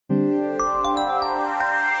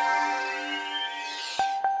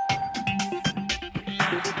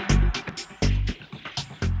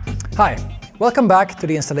Hi, welcome back to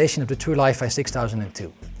the installation of the Trulifi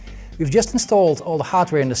 6002. We've just installed all the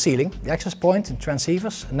hardware in the ceiling, the access point and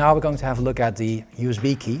transceivers, and now we're going to have a look at the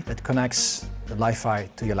USB key that connects the LiFi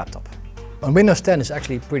to your laptop. On Windows 10 it's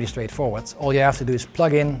actually pretty straightforward. All you have to do is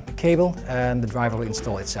plug in the cable and the driver will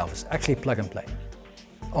install itself. It's actually plug and play.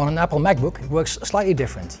 On an Apple MacBook it works slightly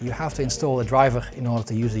different. You have to install a driver in order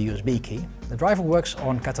to use the USB key. The driver works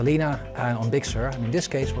on Catalina and on Big Sur, and in this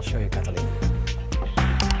case we'll show you Catalina.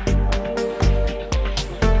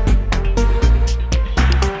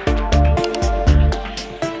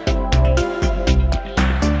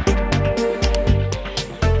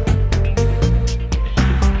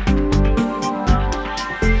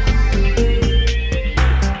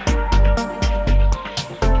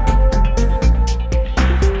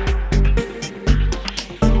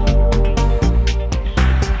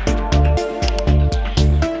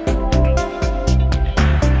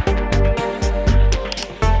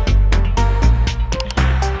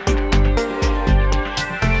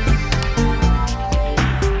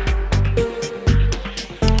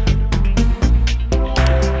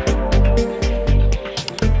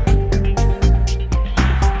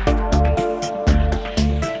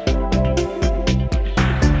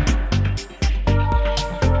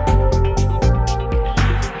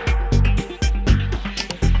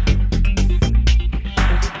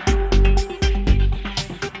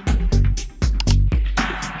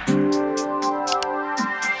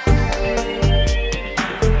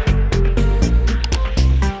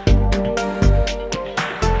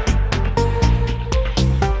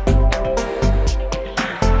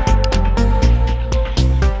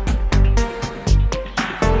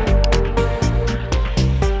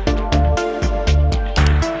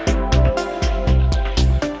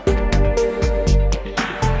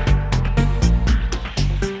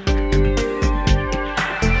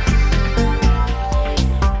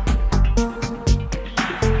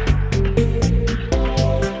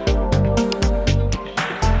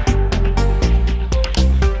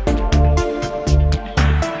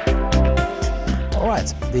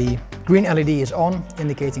 The green LED is on,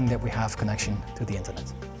 indicating that we have connection to the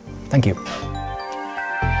internet. Thank you.